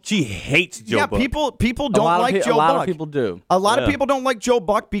 she hates Joe Buck. People don't like Joe Buck. A lot of people do. A lot of people don't like Joe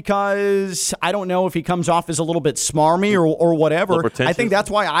Buck because I don't know if he comes off as a little bit smarmy or whatever. I think that's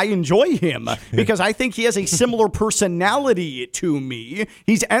why I enjoy him, because I think he has a similar personality to me.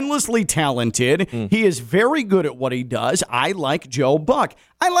 He's endlessly talented. He is very good at what he does. I like Joe Buck.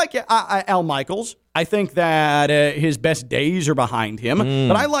 I like Al Michaels. I think that his best days are behind him,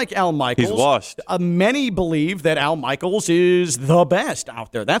 but I like Al Michaels. He's washed. Many believe that Al Michaels is the best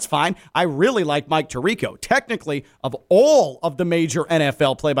out there. That's fine. I really like Mike Tirico. Technically, of all of the major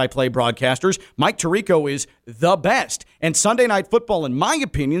NFL play-by-play broadcasters, Mike Tirico is the best. And Sunday Night Football, in my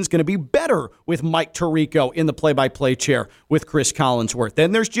opinion, is going to be better with Mike Tirico in the play-by-play chair with Chris Collinsworth.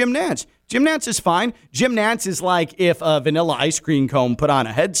 Then there's Jim Nantz. Jim Nantz is fine. Jim Nantz is like if a vanilla ice cream cone put on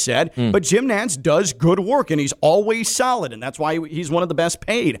a headset, but Jim Nantz does good work, and he's always solid, and that's why he's one of the best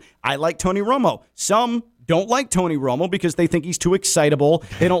paid. I like Tony Romo. Some don't like Tony Romo because they think he's too excitable.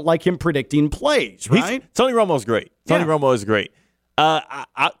 They don't like him predicting plays, right? Tony Romo's great. Tony Romo is great. Can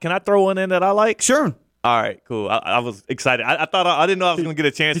I throw one in that I like? Sure. All right, cool. I was excited. I thought I didn't know I was going to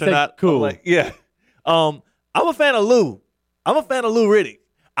get a chance or not. Cool. I'm a fan of Lou. I'm a fan of Lou Riddick.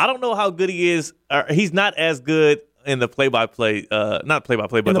 I don't know how good he is. He's not as good in the play-by-play, not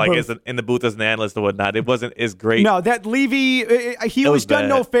play-by-play, but like in the booth as an analyst or whatnot. It wasn't as great. No, that Levy, he was done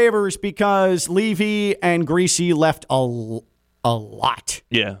no favors because Levy and Greasy left a lot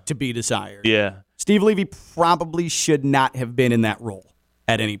to be desired. Yeah. Steve Levy probably should not have been in that role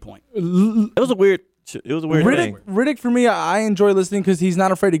at any point. It was a weird thing. Riddick, for me, I enjoy listening because he's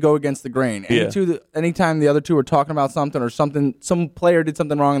not afraid to go against the grain. Anytime the other two are talking about something or some player did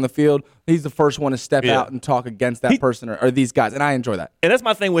something wrong in the field, he's the first one to step out and talk against that person or these guys, and I enjoy that. And that's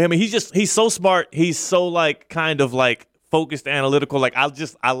my thing with him. He's so smart. He's so like kind of like focused, analytical. Like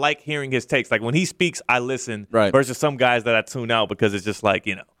I like hearing his takes. Like when he speaks, I listen. Right. Versus some guys that I tune out because it's just like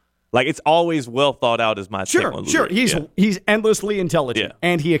like it's always well thought out. Is my take on Lou Riddick. He's endlessly intelligent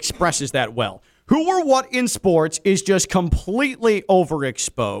and he expresses that well. Who or what in sports is just completely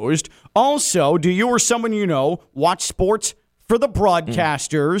overexposed? Also, do you or someone you know watch sports for the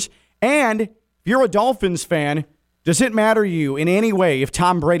broadcasters? And if you're a Dolphins fan, Does it matter to you in any way if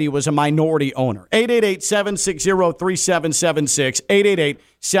Tom Brady was a minority owner? 888-760-3776.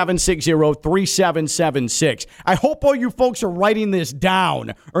 888-760-3776. I hope all you folks are writing this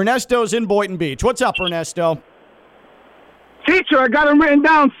down. Ernesto's in Boynton Beach. What's up, Ernesto? Teacher, I got him written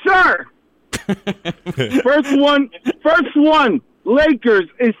down, sir. First one. Lakers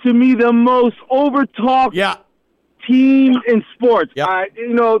is to me the most over-talked team in sports. Yep.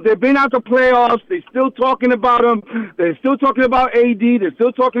 They've been out the playoffs. They're still talking about them. They're still talking about AD. They're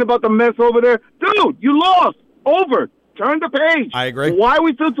still talking about the mess over there. Dude, you lost. Over. Turn the page. I agree. Why are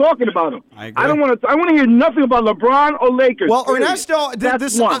we still talking about them? I agree. I want to hear nothing about LeBron or Lakers. Well, Ernesto,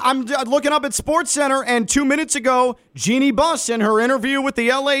 I'm looking up at SportsCenter, and 2 minutes ago, Jeannie Buss in her interview with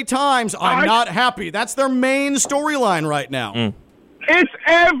the LA Times, I'm not happy. That's their main storyline right now. It's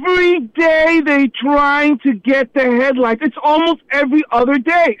every day they trying to get the headlines. It's almost every other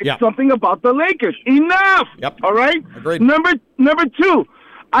day. It's something about the Lakers. Enough. Yep. All right? Agreed. Number two,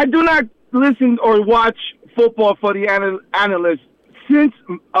 I do not listen or watch football for the analysts since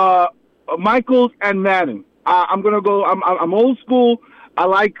Michaels and Madden. I'm going to go, I'm old school. I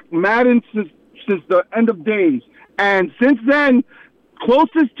like Madden since the end of days. And since then,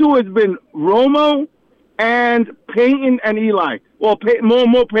 closest to has been Romo and Peyton and Eli. Well,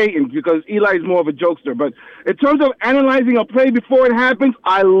 more Peyton because Eli is more of a jokester. But in terms of analyzing a play before it happens,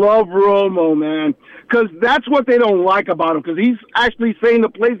 I love Romo, man, because that's what they don't like about him, because he's actually saying the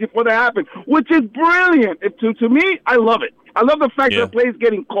plays before they happen, which is brilliant. To me, I love it. I love the fact that the play is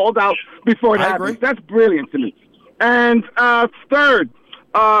getting called out before it happens. That's brilliant to me. And third,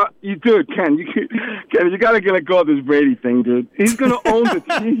 Ken, you got to let go of this Brady thing, dude. He's going to own the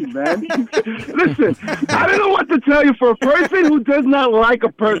team, man. Listen, I don't know what to tell you. For a person who does not like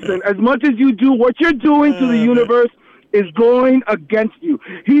a person as much as you do, what you're doing to the universe is going against you.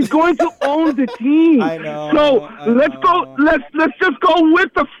 He's going to own the team. I know. So let's just go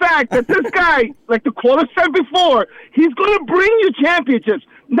with the fact that this guy, like the caller said before, he's going to bring you championships.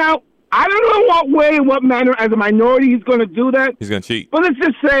 Now, I don't know what way and what manner as a minority he's going to do that. He's going to cheat. But let's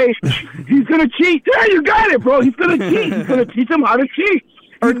just say he's going to cheat. Yeah, you got it, bro. He's going to cheat. He's going to teach him how to cheat.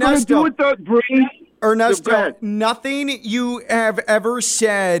 He's going to do it the brain. Ernesto, nothing you have ever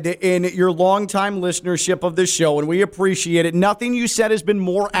said in your longtime listenership of the show, and we appreciate it, nothing you said has been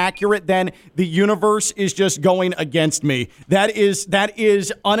more accurate than the universe is just going against me. That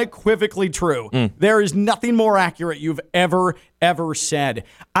is unequivocally true. There is nothing more accurate you've ever said.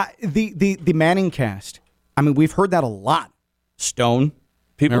 The Manning cast, I mean, we've heard that a lot. Stone,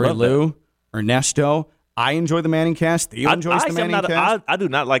 Mary Lou, Ernesto. I enjoy the Manning cast. Theo enjoys the Manning cast. I do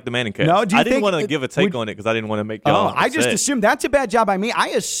not like the Manning cast. No, I didn't want to give a take on it because I didn't want to make y'all I just assumed that's a bad job by me. I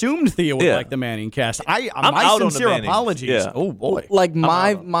assumed Theo would like the Manning cast. I'm my sincere apologies. Yeah. Oh boy, like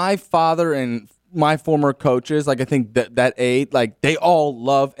my father and my former coaches, like I think that age, like they all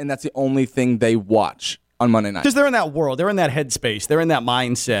love, and that's the only thing they watch on Monday night. Because they're in that world. They're in that headspace. They're in that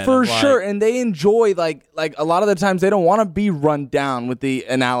mindset. For sure. And they enjoy, like a lot of the times, they don't want to be run down with the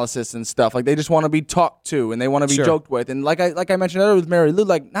analysis and stuff. Like, they just want to be talked to, and they want to be joked with. And like I mentioned earlier with Mary Lou,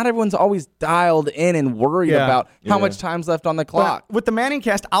 like, not everyone's always dialed in and worried about how much time's left on the clock. But with the Manning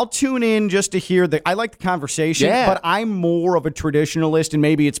cast, I'll tune in just to hear I like the conversation, but I'm more of a traditionalist, and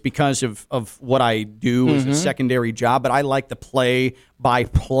maybe it's because of what I do as a secondary job, but I like the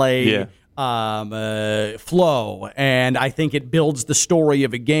play-by-play flow, and I think it builds the story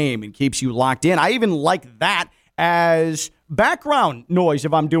of a game and keeps you locked in. I even like that as background noise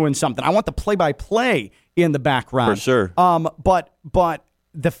if I'm doing something. I want the play-by-play in the background. For sure. But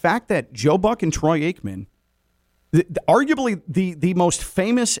the fact that Joe Buck and Troy Aikman, arguably the most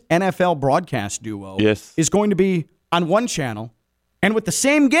famous NFL broadcast duo, is going to be on one channel, and with the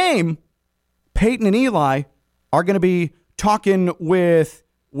same game, Peyton and Eli are going to be talking with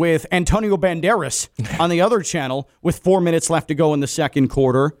Antonio Banderas on the other channel with 4 minutes left to go in the second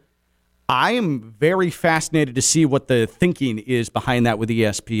quarter. I am very fascinated to see what the thinking is behind that with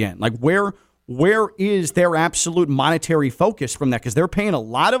ESPN. Like, where is their absolute monetary focus from that? Because they're paying a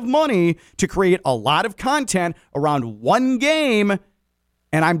lot of money to create a lot of content around one game,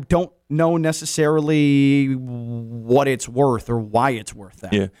 and I don't know necessarily what it's worth or why it's worth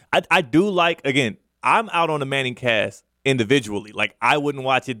that. Yeah, I do like, again, I'm out on the Manning cast individually. Like, I wouldn't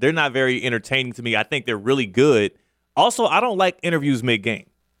watch it. They're not very entertaining to me. I think they're really good. Also, I don't like interviews mid-game.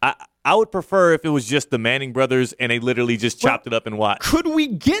 I would prefer if it was just the Manning brothers and they literally just chopped it up and watched. Could we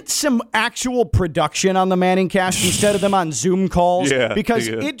get some actual production on the Manning cast instead of them on Zoom calls? Because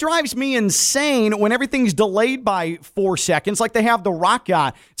it drives me insane when everything's delayed by 4 seconds, like they have The Rock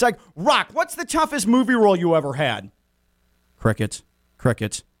on. It's like, Rock, what's the toughest movie role you ever had? Crickets.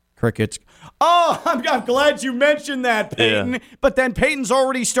 Crickets. Oh, I'm glad you mentioned that, Peyton. Yeah. But then Peyton's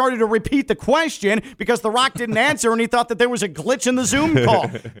already started to repeat the question because The Rock didn't answer and he thought that there was a glitch in the Zoom call.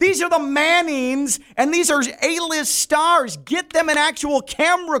 These are the Mannings, and these are A-list stars. Get them an actual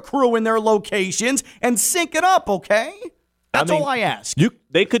camera crew in their locations and sync it up, okay? That's all I ask.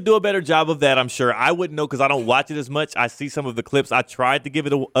 They could do a better job of that, I'm sure. I wouldn't know because I don't watch it as much. I see some of the clips. I tried to give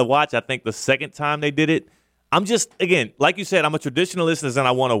it a watch. I think the second time they did it, I'm just, again, like you said, I'm a traditionalist and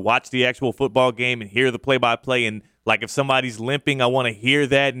I want to watch the actual football game and hear the play-by-play. And, like, if somebody's limping, I want to hear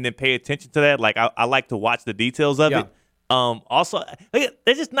that and then pay attention to that. Like, I like to watch the details of it. Also, they're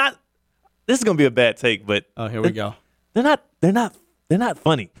just not – this is going to be a bad take, but – oh, here we go. They're not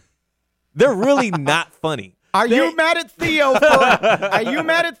funny. They're really not funny. Are you mad at Theo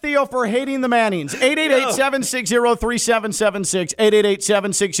for hating the Mannings? 888-760-3776.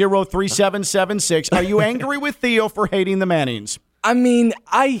 888-760-3776. Are you angry with Theo for hating the Mannings? I mean,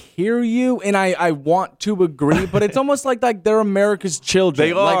 I hear you, and I want to agree, but it's almost like they're America's children.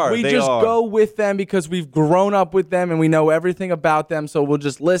 They are. Like, we just go with them because we've grown up with them and we know everything about them, so we'll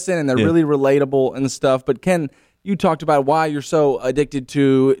just listen, and they're really relatable and stuff. But Ken, you talked about why you're so addicted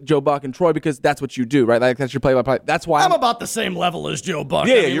to Joe Buck and Troy because that's what you do, right? Like, that's your play-by-play. That's why I'm about the same level as Joe Buck.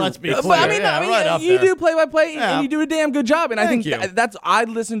 Yeah, let's be clear. But you do play-by-play, and you do a damn good job. And I think that's I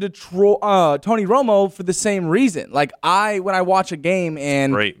listen to Tony Romo for the same reason. Like, when I watch a game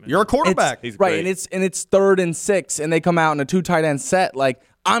and you're a quarterback, He's right, great. and it's 3rd and 6, and they come out in a 2 tight end set. Like,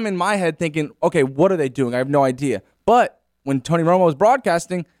 I'm in my head thinking, okay, what are they doing? I have no idea. But when Tony Romo is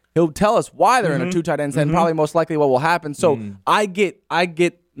broadcasting, he'll tell us why they're in a 2 tight end set and probably most likely what will happen. So I get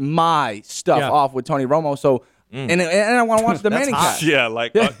my stuff off with Tony Romo. So and I want to watch the Manning cast. Yeah,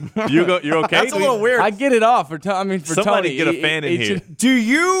 like you're okay. That's a little weird. I get it off for somebody Tony. Get a fan in here. Do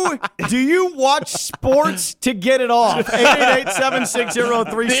you watch sports to get it off?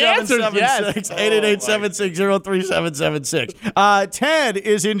 888-760-3776. 888-760-3776. Ted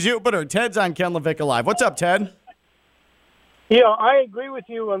is in Jupiter. Ted's on Ken LaVicka Live. What's up, Ted? Yeah, I agree with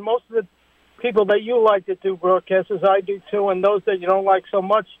you, and most of the people that you like to do broadcasters, I do too, and those that you don't like so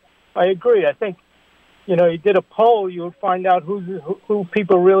much, I agree. I think, you did a poll, you would find out who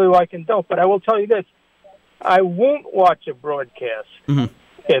people really like and don't. But I will tell you this, I won't watch a broadcast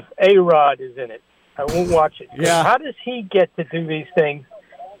if A-Rod is in it. I won't watch it. Yeah. How does he get to do these things?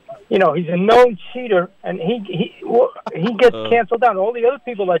 He's a known cheater, and he gets canceled out. All the other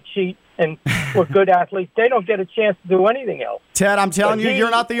people that cheat and were good athletes, they don't get a chance to do anything else. Ted, I'm telling you, you're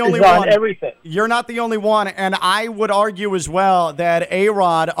not the only one. Everything. You're not the only one, and I would argue as well that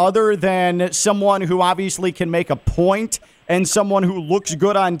A-Rod, other than someone who obviously can make a point and someone who looks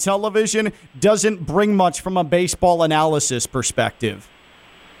good on television, doesn't bring much from a baseball analysis perspective.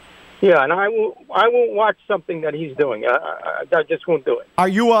 Yeah, and I won't watch something that he's doing. I just won't do it. Are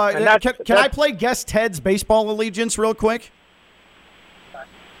you? Can I play Guess Ted's baseball allegiance real quick?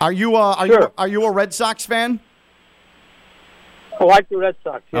 Are you? Sure. Are you a Red Sox fan? I like the Red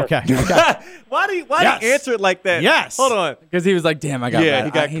Sox. Yes. Okay. Why do you answer it like that? Yes. Hold on. Because he was like, "Damn, I got that." He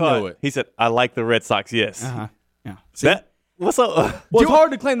got caught. Knew it. He said, "I like the Red Sox." Yes. Yeah. What's up? Well, it's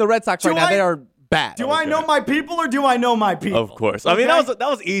hard to claim the Red Sox right now. They are bad. Do I know my people or do I know my people? Of course. I mean, that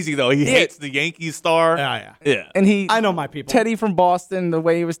was easy, though. He hates the Yankees star. Yeah. And I know my people. Teddy from Boston, the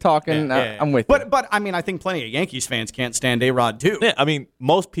way he was talking, I'm with you. But, I mean, I think plenty of Yankees fans can't stand A-Rod, too. Yeah, I mean,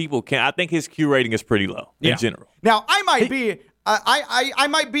 most people can. I think his Q rating is pretty low in general. Now, I might be I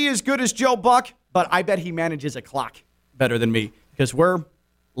might be as good as Joe Buck, but I bet he manages a clock better than me because we're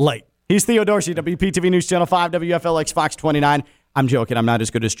late. He's Theo Dorsey, WPTV News Channel 5, WFLX Fox 29. I'm joking. I'm not as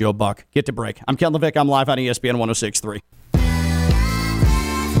good as Joe Buck. Get to break. I'm Ken LaVicka. I'm live on ESPN 106.3.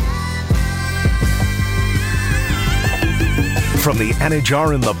 From the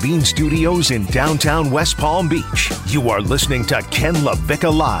Anajar and Levine Studios in downtown West Palm Beach, you are listening to Ken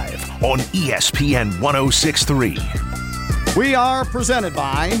LaVicka Live on ESPN 106.3. We are presented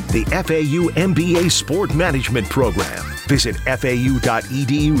by the FAU MBA Sport Management Program. Visit fau.edu/MBA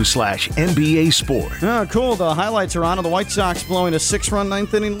Sport. Oh, cool. The highlights are on of the White Sox blowing a 6-run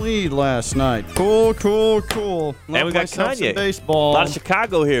ninth-inning lead last night. Cool. And we got Kanye. Baseball. A lot of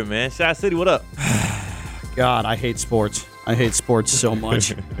Chicago here, man. Shy City, what up? God, I hate sports. I hate sports so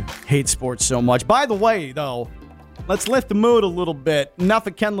much. Hate sports so much. By the way, though, let's lift the mood a little bit. Enough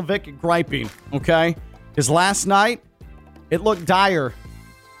of Ken LaVicka griping, okay? Because last night, it looked dire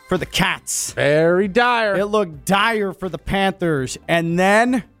for the Cats. Very dire. It looked dire for the Panthers. And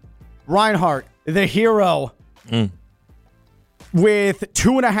then Reinhardt, the hero, with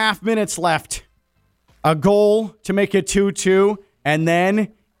 2.5 minutes left, a goal to make it 2-2. And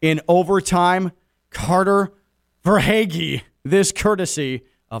then in overtime, Carter Verhaeghe, this courtesy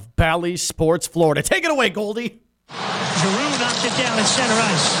of Bally Sports, Florida. Take it away, Goldie. Giroux knocked it down at center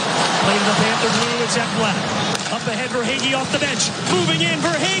ice. Played to the Panther blue. It's Ekblad. Up ahead, Verhaeghe off the bench. Moving in,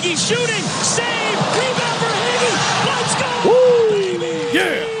 Verhaeghe shooting. Save. Rebound, Verhaeghe. Let's go. Woo! Baby.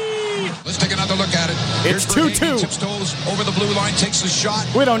 Yeah. Let's take another look at it. It's 2-2. Tiptoes over the blue line, takes the shot.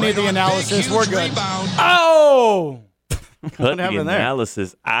 We don't need the analysis. Big, We're good. Rebound. Oh! Cut the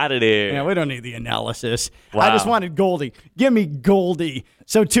analysis out of there. Yeah, we don't need the analysis. Wow. I just wanted Goldie. Give me Goldie.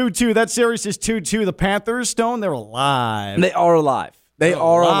 So 2-2. That series is 2-2. The Panthers, Stone, they're alive. They are alive. They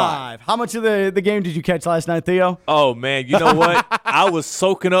are alive. How much of the game did you catch last night, Theo? Oh, man. You know what? I was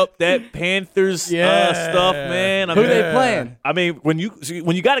soaking up that Panthers stuff, man. Who they playing? I mean, when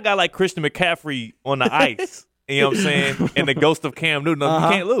you got a guy like Christian McCaffrey on the ice, you know what I'm saying, and the ghost of Cam Newton, you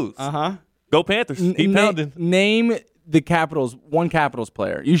can't lose. Go Panthers. Keep pounding. Name the one Capitals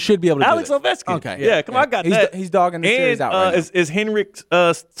player. You should be able to Alex do this. Ovechkin. Okay. Yeah, come on, I got that. He's dogging the series out right now. Is Henrik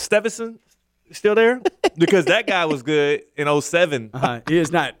Stevison still there? Because that guy was good in 2007. He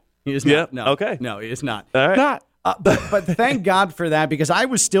is not. He is not. No. Okay. No, he is not. All right. Not. But thank God for that, because I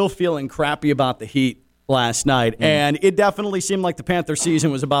was still feeling crappy about the Heat last night, and it definitely seemed like the Panther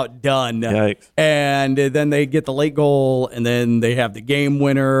season was about done. Yikes. And then they get the late goal, and then they have the game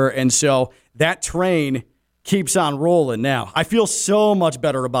winner, and so that train keeps on rolling now. I feel so much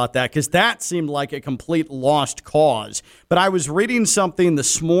better about that, because that seemed like a complete lost cause. But I was reading something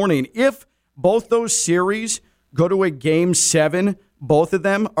this morning. If both those series go to a Game 7, both of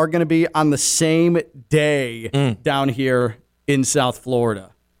them are going to be on the same day down here in South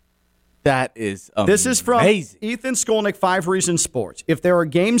Florida. That is amazing. This is from Ethan Skolnick, 5 Reasons Sports. If there are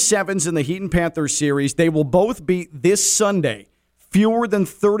Game 7s in the Heat and Panthers series, they will both be this Sunday, fewer than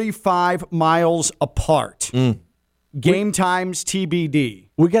 35 miles apart. Game times TBD.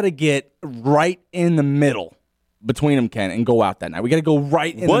 We got to get right in the middle between them, Ken, and go out that night. We got to go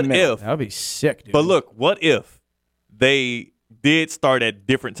right in the middle. That would be sick, dude. But look, what if they did start at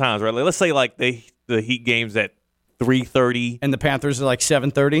different times, right? Like, let's say like the Heat games at 3:30. And the Panthers are like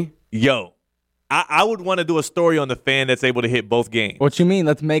 7:30? Yo, I would want to do a story on the fan that's able to hit both games. What you mean?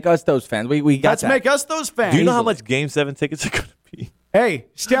 Let's make us those fans. We got Let's that. make us those fans. Do you know how much Game 7 tickets are going to be? Hey,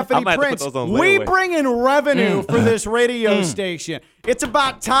 Stephanie Prince, we bring in revenue for this radio station. It's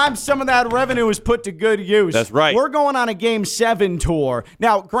about time some of that revenue is put to good use. That's right. We're going on a Game 7 tour.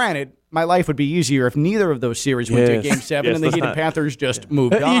 Now, granted, my life would be easier if neither of those series went to a Game 7 and the Heat and Panthers just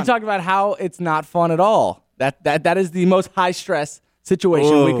moved on. You talk about how it's not fun at all. That is the most high-stress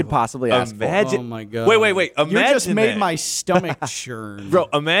situation we could possibly ask for. Oh, my God. Wait. Imagine you just made that. my stomach churn. Bro,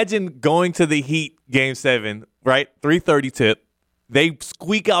 imagine going to the Heat Game 7, right? 3:30 tip. They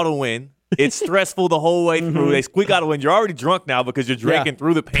squeak out a win. It's stressful the whole way through. They squeak out a win. You're already drunk now because you're drinking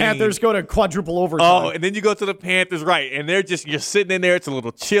through the pain. Panthers go to quadruple overtime. Oh, and then you go to the Panthers, right? And you're sitting in there. It's a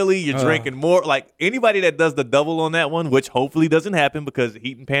little chilly. You're drinking more. Like anybody that does the double on that one, which hopefully doesn't happen because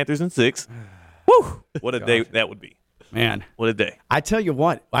Heat and Panthers in 6. Whew, what a day that would be. Man. What a day. I tell you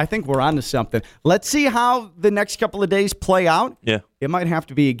what, I think we're on to something. Let's see how the next couple of days play out. Yeah. It might have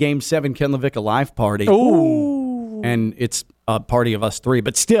to be a Game 7 Ken LaVicka Live party. Ooh. And it's a party of us 3,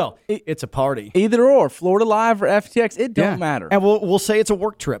 but still, it's a party. Either or, Florida Live or FTX, it don't matter. And we'll say it's a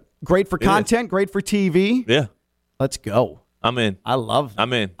work trip. Great for content, great for TV. Yeah. Let's go. I'm in. I love that.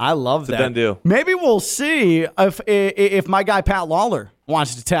 I'm in. I love It's that. a done deal. Maybe we'll see if my guy Pat Lawler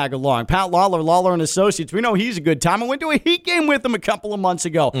wants to tag along. Pat Lawler and Associates. We know he's a good time. I went to a Heat game with him a couple of months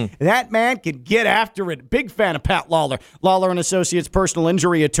ago. That man can get after it. Big fan of Pat Lawler. Lawler and Associates personal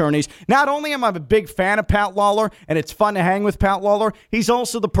injury attorneys. Not only am I a big fan of Pat Lawler, and it's fun to hang with Pat Lawler, he's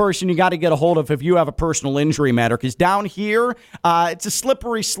also the person you got to get a hold of if you have a personal injury matter. Because down here, it's a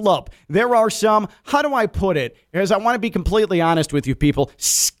slippery slope. There are some, how do I put it? Because I want to be completely honest with you people,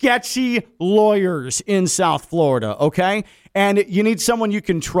 sketchy lawyers in South Florida, okay? And you need someone you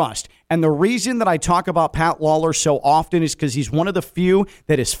can trust. And the reason that I talk about Pat Lawler so often is because he's one of the few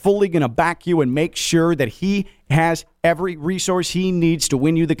that is fully going to back you and make sure that he has every resource he needs to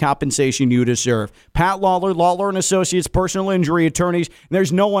win you the compensation you deserve. Pat Lawler, Lawler and Associates, personal injury attorneys.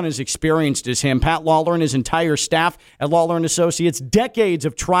 There's no one as experienced as him. Pat Lawler and his entire staff at Lawler and Associates, decades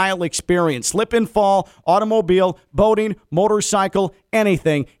of trial experience, slip and fall, automobile, boating, motorcycle,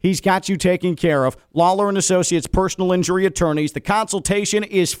 anything. He's got you taken care of. Lawler and Associates, personal injury attorneys. The consultation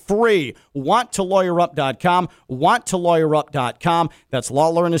is free. WantToLawyerUp.com. WantToLawyerUp.com. That's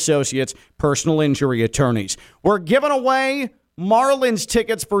Lawler and Associates, personal injury attorneys. We're giving away Marlins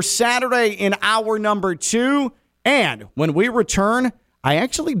tickets for Saturday in hour number 2. And when we return, I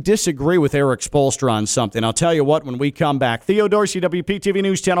actually disagree with Eric Spoelstra on something. I'll tell you what when we come back. Theo Dorsey, WPTV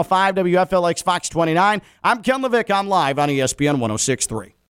News Channel 5, WFLX Fox 29. I'm Ken LaVicka. I'm live on ESPN 106.3.